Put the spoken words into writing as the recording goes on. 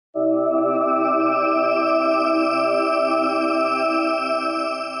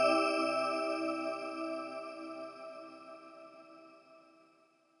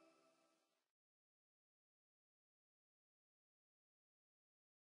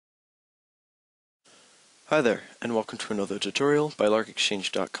Hi there, and welcome to another tutorial by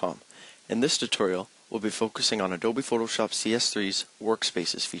larkexchange.com. In this tutorial, we'll be focusing on Adobe Photoshop CS3's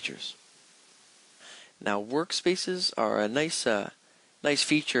Workspaces features. Now, Workspaces are a nice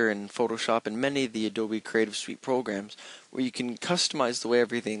feature in Photoshop and many of the Adobe Creative Suite programs where you can customize the way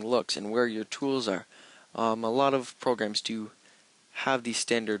everything looks and where your tools are. A lot of programs do have these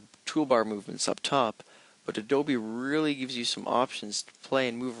standard toolbar movements up top, but Adobe really gives you some options to play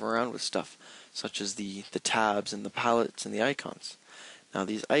and move around with stuff, such as the tabs and the palettes and the icons. Now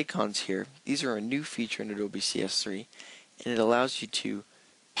these icons here, these are a new feature in Adobe CS3, and it allows you to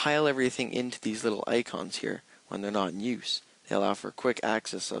pile everything into these little icons here when they're not in use. They allow for quick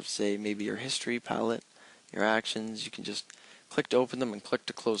access of, say, maybe your history palette, your actions. You can just click to open them and click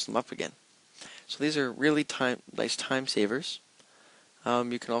to close them up again. So these are really nice time savers.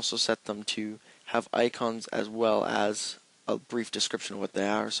 You can also set them to have icons as well as a brief description of what they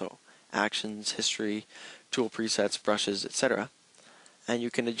are, so actions, history, tool presets, brushes, etc. And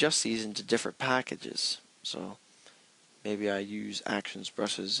you can adjust these into different packages. So maybe I use actions,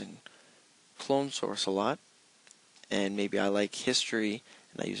 brushes, and clone source a lot, and maybe I like history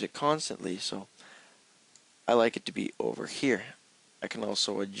and I use it constantly, so I like it to be over here. I can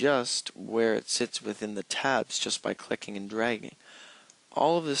also adjust where it sits within the tabs just by clicking and dragging.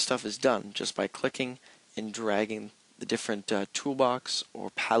 All of this stuff is done just by clicking and dragging the different toolbox or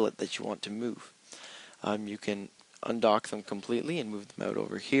palette that you want to move. You can undock them completely and move them out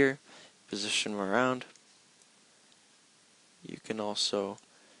over here, position them around. You can also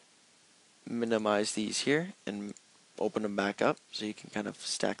minimize these here and open them back up so you can kind of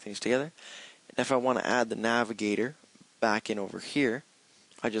stack things together. And if I want to add the navigator back in over here,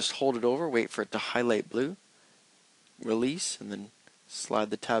 I just hold it over, wait for it to highlight blue, release, and then slide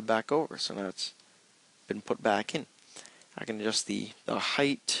the tab back over, so now it's been put back in. I can adjust the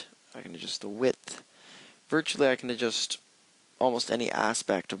height, I can adjust the width. Virtually I can adjust almost any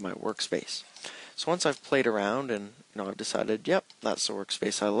aspect of my workspace. So once I've played around and I've decided, yep, that's the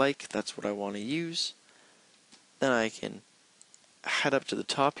workspace I like, that's what I want to use, then I can head up to the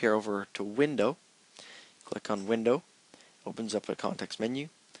top here over to Window, click on Window, opens up a context menu,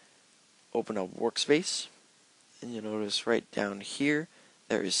 open up Workspace, and you'll notice right down here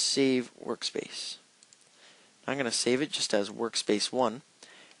there is Save Workspace. I'm going to save it just as Workspace 1.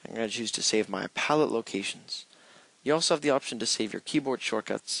 I'm going to choose to save my palette locations. You also have the option to save your keyboard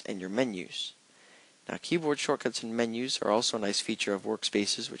shortcuts and your menus. Now, keyboard shortcuts and menus are also a nice feature of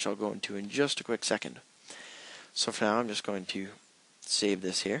Workspaces, which I'll go into in just a quick second. So for now, I'm just going to save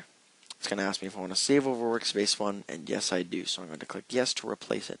this here. It's going to ask me if I want to save over Workspace 1, and yes, I do. So I'm going to click yes to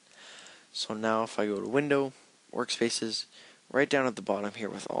replace it. So now if I go to Window, Workspaces, right down at the bottom here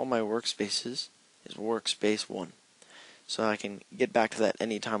with all my workspaces is Workspace 1. So I can get back to that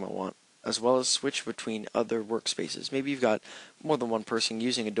anytime I want, as well as switch between other workspaces. Maybe you've got more than one person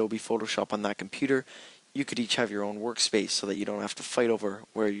using Adobe Photoshop on that computer. You could each have your own workspace so that you don't have to fight over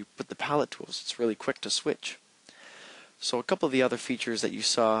where you put the palette tools. It's really quick to switch. So a couple of the other features that you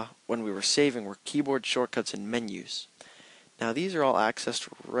saw when we were saving were keyboard shortcuts and menus. Now these are all accessed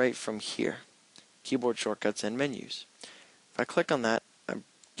right from here. Keyboard shortcuts and menus. If I click on that, I'm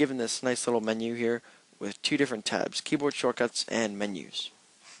given this nice little menu here with two different tabs, keyboard shortcuts and menus.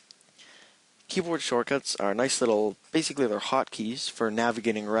 Keyboard shortcuts are nice little, basically they're hotkeys for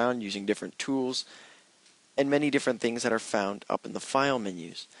navigating around using different tools and many different things that are found up in the file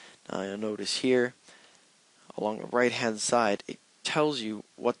menus. Now you'll notice here along the right hand side it tells you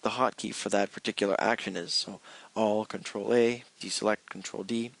what the hotkey for that particular action is. So Alt, Control A, deselect, Control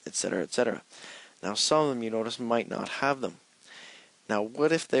D, etc., etc. Now some of them you notice might not have them. Now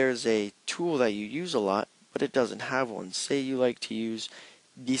what if there's a tool that you use a lot but it doesn't have one? Say you like to use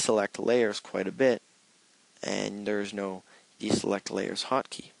deselect layers quite a bit and there's no deselect layers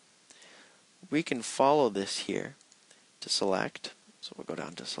hotkey. We can follow this here to select. So we'll go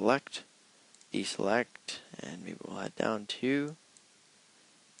down to select, deselect, and maybe we'll head down to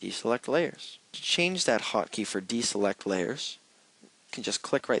deselect layers. To change that hotkey for deselect layers, can just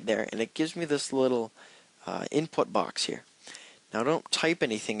click right there and it gives me this little input box here. Now don't type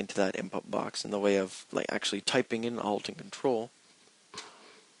anything into that input box in the way of like actually typing in Alt and Control.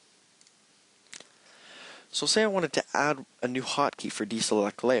 So say I wanted to add a new hotkey for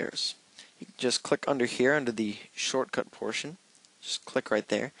deselect layers. You can just click under here under the shortcut portion, just click right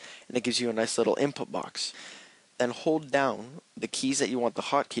there and it gives you a nice little input box. Then hold down the keys that you want the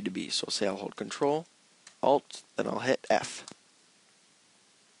hotkey to be. So say I'll hold Control, Alt, then I'll hit F.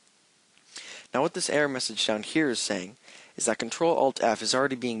 Now what this error message down here is saying is that Control Alt F is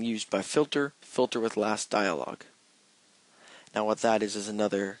already being used by filter with last dialog. Now what that is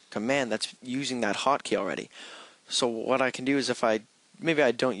another command that's using that hotkey already. So what I can do is maybe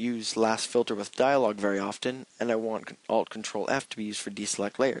I don't use last filter with dialog very often, and I want Alt Control F to be used for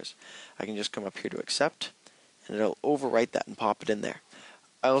deselect layers. I can just come up here to accept, and it'll overwrite that and pop it in there.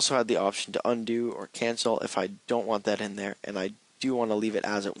 I also had the option to undo or cancel if I don't want that in there, and I do want to leave it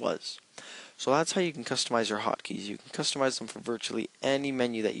as it was. So that's how you can customize your hotkeys. You can customize them for virtually any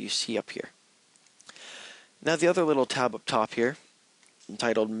menu that you see up here. Now the other little tab up top here,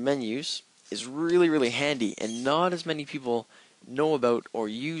 entitled Menus, is really handy, and not as many people know about or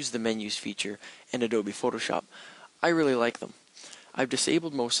use the menus feature in Adobe Photoshop. I really like them. I've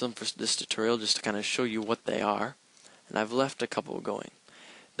disabled most of them for this tutorial just to kind of show you what they are, and I've left a couple going.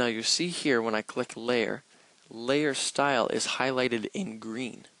 Now you see here when I click Layer, Layer Style is highlighted in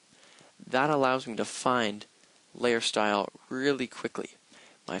green. That allows me to find layer style really quickly.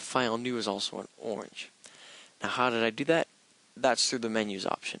 My File New is also in orange. Now how did I do that? That's through the Menus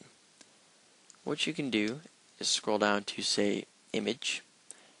option. What you can do is scroll down to, say, Image,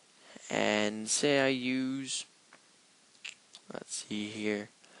 and say I use, let's see here,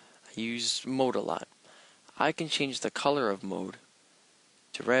 I use mode a lot. I can change the color of mode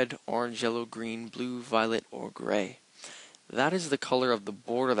to red, orange, yellow, green, blue, violet, or gray. That is the color of the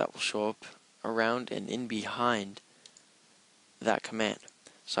border that will show up around and in behind that command.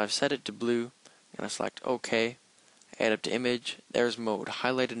 So I've set it to blue. I'm going to select OK, add up to image, there's mode,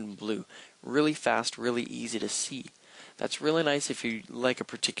 highlighted in blue. Really fast, really easy to see. That's really nice if you like a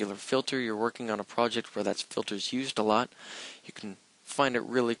particular filter, you're working on a project where that filter's used a lot. You can find it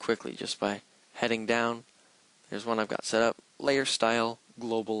really quickly just by heading down. There's one I've got set up, Layer Style,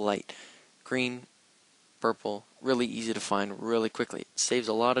 Global Light. Green, purple, really easy to find really quickly. It saves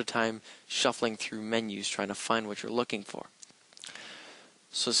a lot of time shuffling through menus trying to find what you're looking for.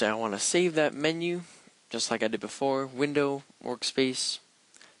 So say I want to save that menu, just like I did before, Window, Workspace,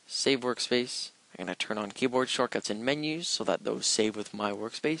 Save Workspace. I'm going to turn on keyboard shortcuts and menus so that those save with my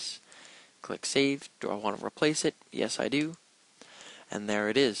workspace. Click Save. Do I want to replace it? Yes, I do. And there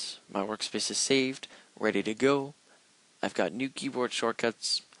it is. My workspace is saved, ready to go. I've got new keyboard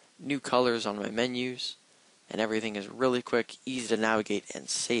shortcuts, new colors on my menus, and everything is really quick, easy to navigate, and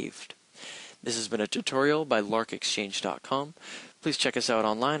saved. This has been a tutorial by larkexchange.com. Please check us out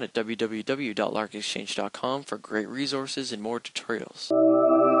online at www.larkexchange.com for great resources and more tutorials.